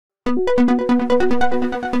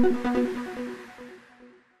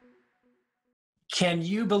Can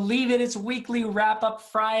you believe it? It's weekly wrap-up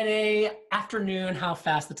Friday afternoon. How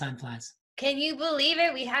fast the time flies. Can you believe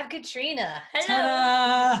it? We have Katrina. Hello.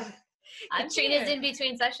 Ta-da! Katrina's in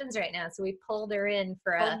between sessions right now, so we pulled her in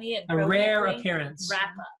for a rare appearance.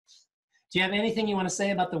 wrap-up. Do you have anything you want to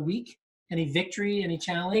say about the week? Any victory, any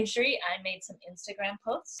challenge? Victory, I made some Instagram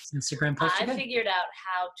posts. Instagram posts. I figured out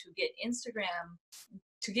how to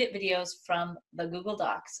get videos from the Google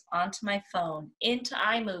Docs onto my phone into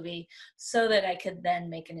iMovie so that I could then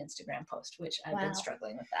make an Instagram post, which I've been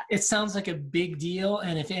struggling with that. It sounds like a big deal.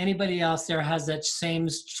 And if anybody else there has that same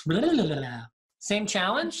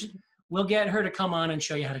challenge, we'll get her to come on and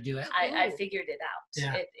show you how to do it. I figured it out.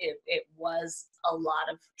 Yeah. It was a lot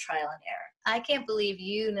of trial and error. I can't believe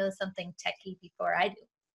you know something techie before I do.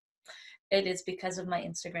 It is because of my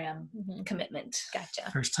Instagram commitment. Gotcha.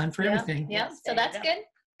 First time for everything. Yeah, Yes, so that's good.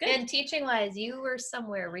 Good. And teaching-wise, you were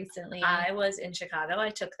somewhere recently. I was in Chicago. I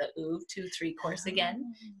took the OOV 2-3 course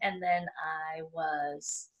again. And then I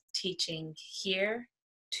was teaching here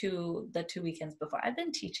the 2 weekends before. I've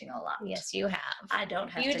been teaching a lot. Yes, you have. I don't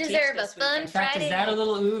have You to teach deserve a this fun weekend. In fact, Friday is that a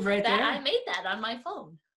little OOV right there? I made that on my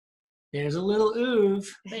phone. There's a little OOV.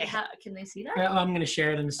 Can they see that? Oh, I'm going to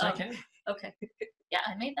share it in a second. Okay. Yeah,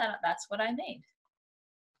 I made that. That's what I made.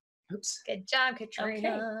 Oops. Good job,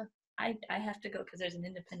 Katrina. I have to go because there's an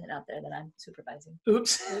independent out there that I'm supervising.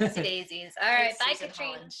 Oops. Oopsie daisies. All right, bye, Susan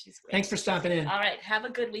Katrina. Holland. She's great. Thanks for stopping in. All right, have a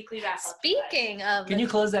good weekly wrap up. Speaking of Can you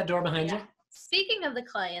close that door behind you? Speaking of the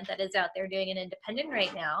client that is out there doing an independent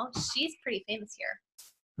right now, she's pretty famous here.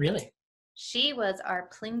 Really? She was our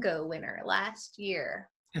Plingo winner last year.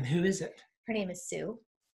 And who is it? Her name is Sue.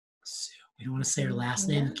 Sue. We don't want to say her last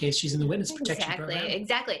name in case she's in the witness protection program.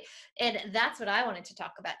 Exactly. And that's what I wanted to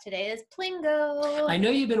talk about today is Plingo. I know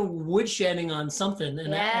you've been woodshedding on something,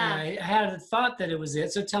 and I had a thought that it was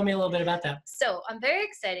it. So tell me a little bit about that. So I'm very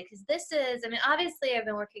excited because this is, I mean, obviously I've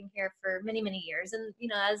been working here for many, many years. And, you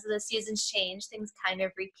know, as the seasons change, things kind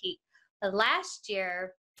of repeat. But last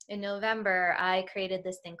year in November, I created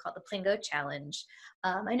this thing called the Plingo Challenge.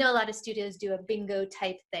 I know a lot of studios do a bingo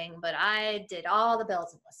type thing, but I did all the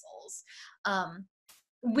bells and whistles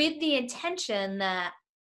with the intention that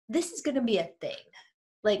this is going to be a thing.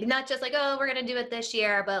 Like, not just like, oh, we're going to do it this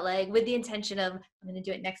year, but like with the intention of, I'm going to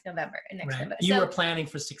do it next November and next November. You were planning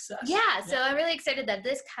for success. Yeah, so I'm really excited that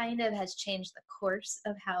this kind of has changed the course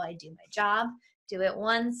of how I do my job. Do it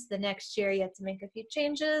once, the next year you have to make a few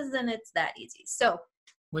changes, and it's that easy. So,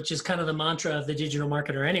 which is kind of the mantra of the digital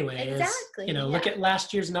marketer anyway. Exactly. Is, you know, look at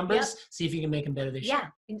last year's numbers, see if you can make them better this year.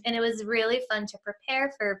 Yeah, and it was really fun to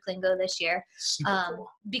prepare for Plingo this year Cool.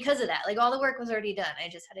 because of that. Like, all the work was already done. I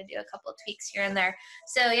just had to do a couple of tweaks here and there.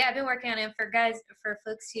 So yeah, I've been working on it for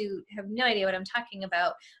folks who have no idea what I'm talking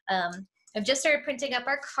about. I've just started printing up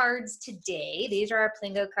our cards today. These are our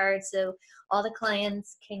Plingo cards, so all the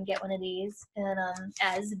clients can get one of these, and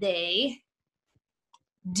as they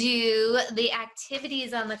do the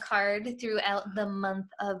activities on the card throughout the month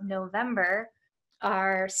of November,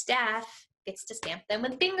 our staff gets to stamp them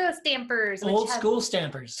with bingo stampers. Old school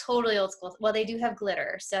stampers. Totally old school. Well, they do have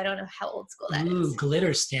glitter, so I don't know how old school that is. Ooh,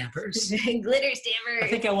 glitter stampers. Glitter stampers. I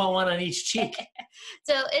think I want one on each cheek.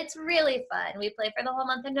 So it's really fun. We play for the whole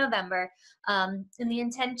month of November. And the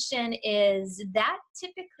intention is that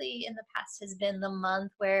typically in the past has been the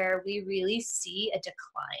month where we really see a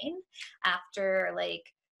decline. After like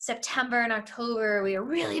September and October, we are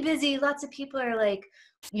really busy. Lots of people are like,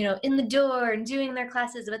 you know, in the door and doing their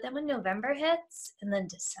classes. But then when November hits and then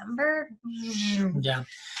December. Yeah.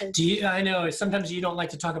 I know sometimes you don't like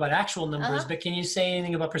to talk about actual numbers, but can you say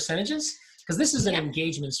anything about percentages? Because this is an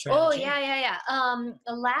engagement strategy. Oh, yeah.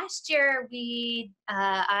 Last year we,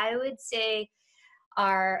 I would say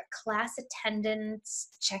our class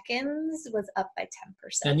attendance check-ins was up by 10%.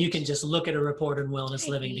 And you can just look at a report on wellness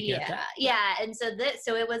living to get that. Yeah, and so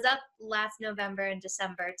it was up last November and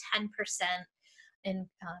December 10%. And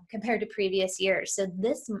compared to previous years. So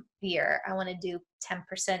this year, I want to do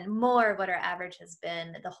 10% more of what our average has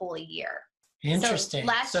been the whole year. Interesting.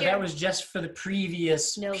 So that was just for the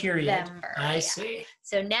previous period. I see.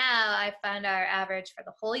 So now I found our average for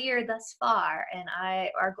the whole year thus far, and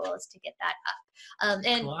our goal is to get that up.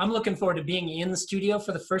 And well, I'm looking forward to being in the studio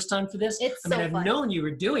for the first time for this. I've known you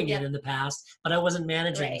were doing it in the past, but I wasn't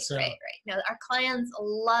managing. Right. No, our clients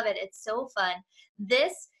love it. It's so fun.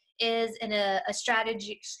 This is in a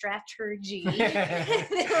strategy. They're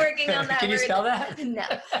working on that Can you word. spell that? No.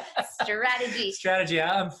 Strategy. Strategy.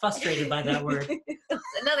 I'm frustrated by that word.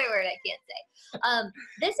 It's another word I can't say.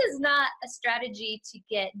 This is not a strategy to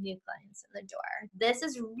get new clients in the door. This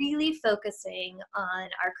is really focusing on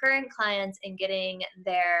our current clients and getting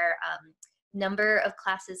their number of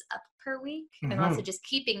classes up per week, and also just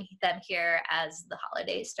keeping them here as the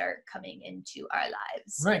holidays start coming into our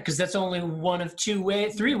lives. Right, because that's only one of three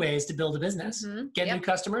ways to build a business. Get new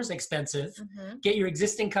customers, expensive. Get your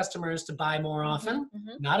existing customers to buy more often,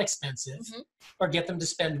 not expensive. Or get them to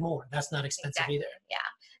spend more. That's not expensive either. Yeah,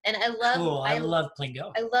 and I love. Cool. I love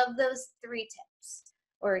Plingo. I love those 3 tips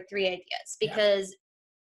or 3 ideas, because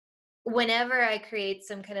whenever I create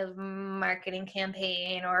some kind of marketing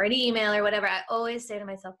campaign or an email or whatever, I always say to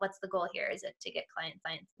myself, what's the goal here? Is it to get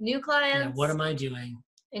new clients? Yeah, what am I doing?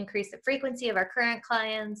 Increase the frequency of our current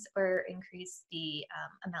clients, or increase the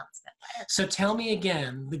amount spent by our clients? So tell me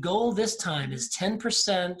again, the goal this time is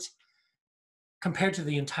 10% compared to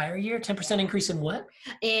the entire year? 10% increase in what?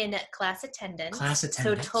 In class attendance. Class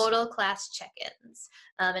attendance. So total class check-ins.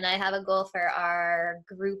 And I have a goal for our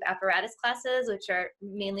group apparatus classes, which are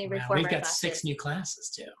mainly reformer We've got classes. 6 new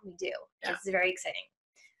classes too. We do. Yeah. It's very exciting.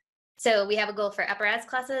 So we have a goal for apparatus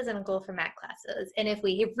classes and a goal for mat classes. And if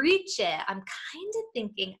we reach it, I'm kind of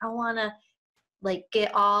thinking I want to like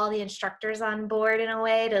get all the instructors on board in a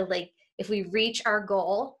way to, like, if we reach our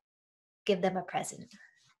goal, give them a present.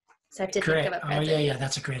 So I have to think of a present. Oh, yeah,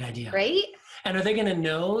 that's a great idea. Right? And are they going to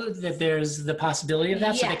know that there's the possibility of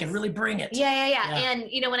that, so they can really bring it? Yeah. And,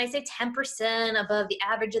 you know, when I say 10% above the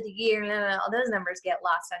average of the year, all those numbers get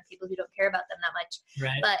lost on people who don't care about them that much.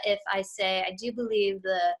 Right. But if I say, I do believe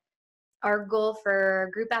our goal for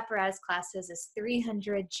group apparatus classes is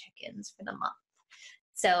 300 check-ins for the month.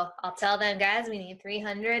 So I'll tell them, guys, we need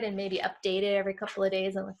 300, and maybe update it every couple of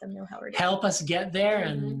days and let them know how we're doing. Help us get there,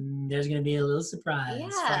 and there's going to be a little surprise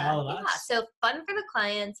for all of us. So fun for the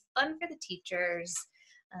clients, fun for the teachers.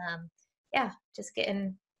 Just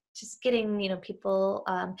getting, you know, people.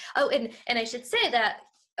 And I should say that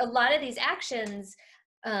a lot of these actions,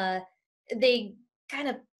 they kind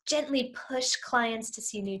of gently push clients to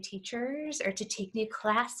see new teachers or to take new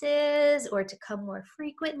classes or to come more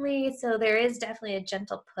frequently. So there is definitely a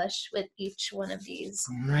gentle push with each one of these.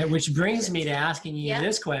 Right, which brings me to asking you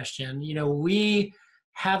this question. You know, we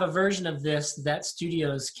have a version of this that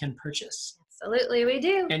studios can purchase. Absolutely, we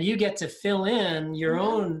do. And you get to fill in your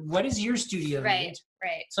own, what is your studio need?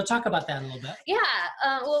 Right. So talk about that a little bit. Yeah.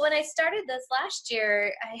 Well, when I started this last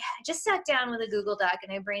year, I just sat down with a Google Doc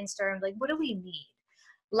and I brainstormed, like, what do we need?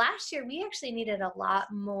 Last year, we actually needed a lot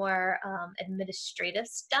more administrative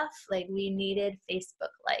stuff. Like, we needed Facebook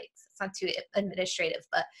likes. It's not too administrative,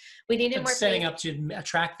 but we needed more setting up to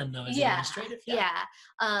attract them, though, is administrative.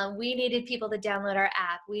 We needed people to download our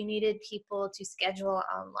app. We needed people to schedule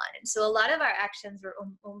online. And so a lot of our actions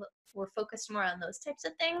were focused more on those types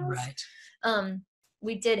of things. Right.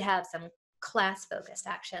 We did have some class-focused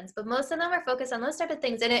actions, but most of them are focused on those type of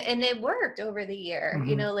things, and it worked over the year.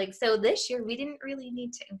 You know, like, so this year we didn't really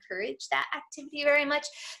need to encourage that activity very much.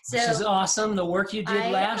 So this is awesome. The work you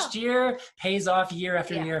did last year pays off year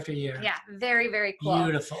after year after year. Yeah, very, very cool.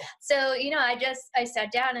 Beautiful. So, you know, I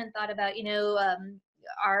sat down and thought about, you know,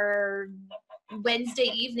 our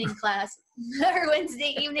Wednesday evening class. Our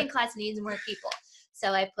Wednesday evening class needs more people.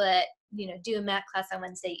 So I put, you know, do a mat class on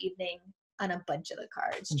Wednesday evening on a bunch of the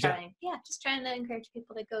cards, just trying to encourage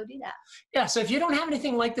people to go do that. Yeah, so if you don't have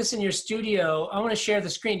anything like this in your studio, I want to share the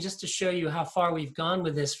screen just to show you how far we've gone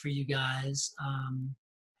with this for you guys.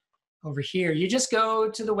 Over here, you just go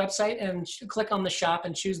to the website and click on the shop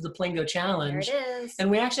and choose the Plingo Challenge. There it is. And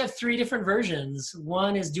we actually have 3 different versions.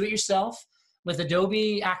 One is do-it-yourself with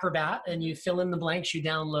Adobe Acrobat, and you fill in the blanks, you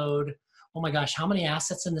download. Oh my gosh, how many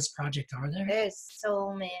assets in this project are there? There's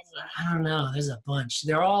so many. I don't know, there's a bunch.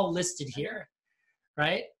 They're all listed here,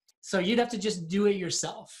 right? So you'd have to just do it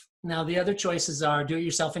yourself. Now the other choices are do it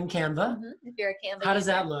yourself in Canva. If you're a Canva How does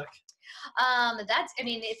that look?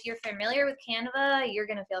 If you're familiar with Canva, you're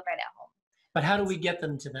gonna feel right at home. But how do we get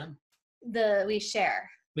them to them? We share.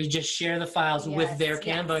 We just share the files with their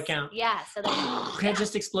Canva account. Yeah, so it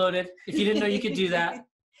just exploded. If you didn't know you could do that.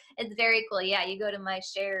 It's very cool. Yeah, you go to my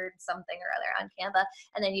shared something or other on Canva,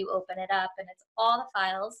 and then you open it up, and it's all the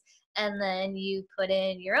files, and then you put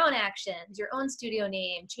in your own actions, your own studio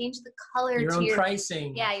name, change the color your to own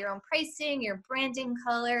pricing. Yeah, your own pricing, your branding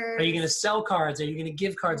colors. Are you going to sell cards? Are you going to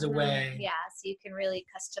give cards away? Yeah, so you can really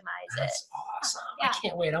customize it. That's awesome. Yeah. I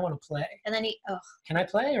can't wait. I want to play. And then Can I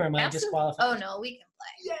play, or am I disqualified? Oh, no, we can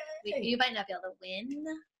play. You might not be able to win.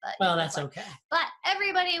 But Well, that's okay. But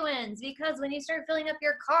everybody wins, because when you start filling up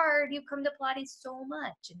your card, you come to Pilates so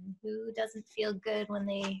much. And who doesn't feel good when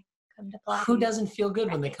they come to Pilates? Who doesn't feel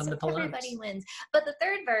good when they come So to Pilates? everybody wins. But the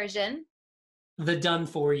third version, The done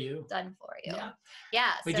for you. done for you. Yeah.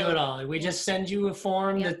 Yeah. We do it all. We just send you a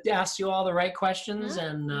form that asks you all the right questions,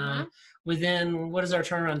 and within, what is our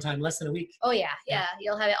turnaround time? Less than a week. Oh yeah.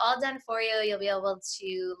 You'll have it all done for you. You'll be able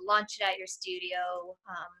to launch it at your studio,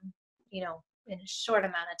 in a short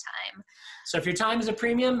amount of time. So if your time is a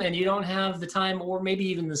premium and you don't have the time or maybe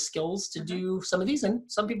even the skills to do some of these, and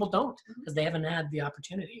some people don't because they haven't had the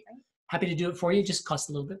opportunity. Right. Happy to do it for you. Just costs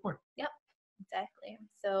a little bit more. Yep. Exactly.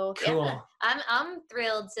 So Cool. yeah, I'm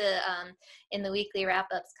thrilled to in the weekly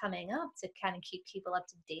wrap-ups coming up to kind of keep people up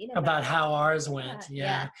to date About how ours went.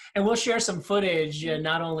 Yeah. And we'll share some footage,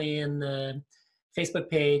 not only in the Facebook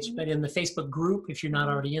page, but in the Facebook group. If you're not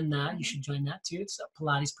already in that, you should join that too. It's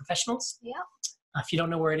Pilates Professionals. Yeah. If you don't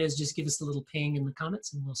know where it is, just give us a little ping in the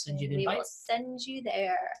comments and we'll send you an invite. We will send you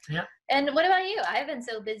there. Yeah. And what about you? I've been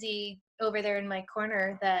so busy over there in my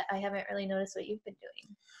corner that I haven't really noticed what you've been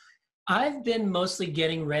doing. I've been mostly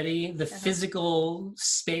getting ready, the physical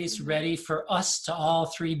space ready for us to all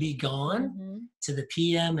three be gone to the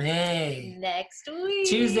PMA. Next week.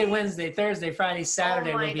 Tuesday, Wednesday, Thursday, Friday,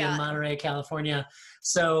 Saturday, we'll be God. in Monterey, California.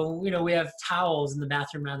 So, we have towels in the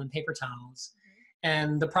bathroom rather than paper towels.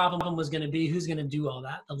 And the problem was going to be who's going to do all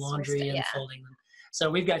that, the laundry and folding them. So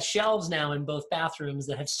we've got shelves now in both bathrooms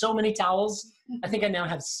that have so many towels. I think I now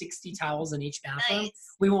have 60 towels in each bathroom.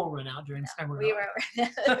 Nice. We won't run out during summer. We won't run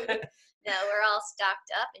out. No, we're all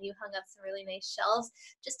stocked up, and you hung up some really nice shelves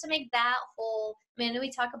just to make that whole, I know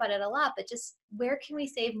we talk about it a lot, but just where can we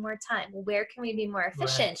save more time? Where can we be more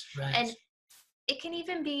efficient? Right. And it can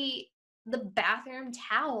even be the bathroom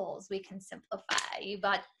towels we can simplify. You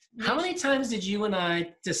bought. How many times did you and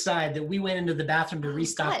I decide that we went into the bathroom to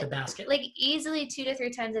restock the basket? Like easily 2 to 3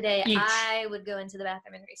 times a day, I would go into the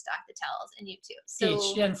bathroom and restock the towels, and you too.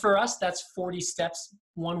 So, and for us, that's 40 steps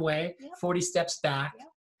one way, 40 steps back. Yep.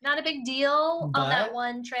 Not a big deal on that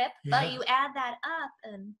one trip, but you add that up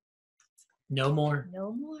and no more.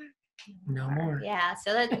 No more. No more. Yeah,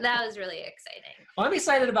 so that was really exciting. Well, I'm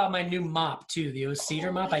excited about my new mop too, the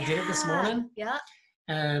cedar mop. I did it this morning. Yeah.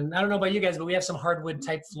 And I don't know about you guys, but we have some hardwood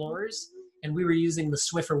type floors, and we were using the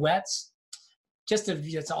Swiffer wets.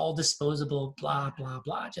 It's all disposable, blah, blah,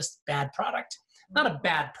 blah. Just bad product. Not a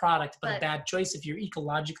bad product, but a bad choice if you're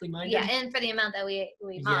ecologically minded. Yeah, and for the amount that we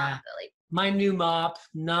mop. My new mop,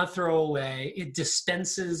 not throw away. It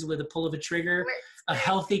dispenses with a pull of a trigger, a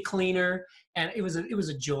healthy cleaner, and it was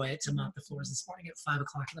a joy to mop the floors this morning at 5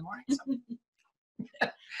 o'clock in the morning. So.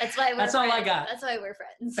 That's why That's all I got. That's why we're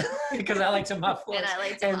friends. Because I like to mop floors. And I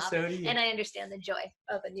like to mop. So do you. And I understand the joy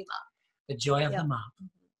of a new mop. The joy of the mop.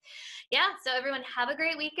 Yeah, so everyone have a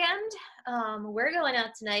great weekend. We're going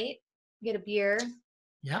out tonight, get a beer,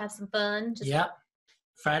 have some fun.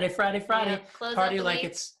 Friday. Yeah, Party like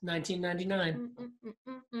it's 1999.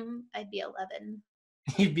 I'd be 11.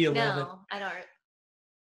 You'd be 11. No, I don't.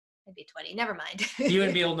 I'd be 20. Never mind. You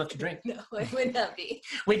wouldn't be old enough to drink. No, I would not be.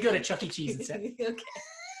 We'd go to Chuck E. Cheese instead. Okay.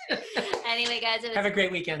 Anyway, guys, have a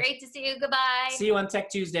great weekend. Great to see you. Goodbye. See you on Tech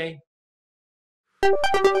Tuesday.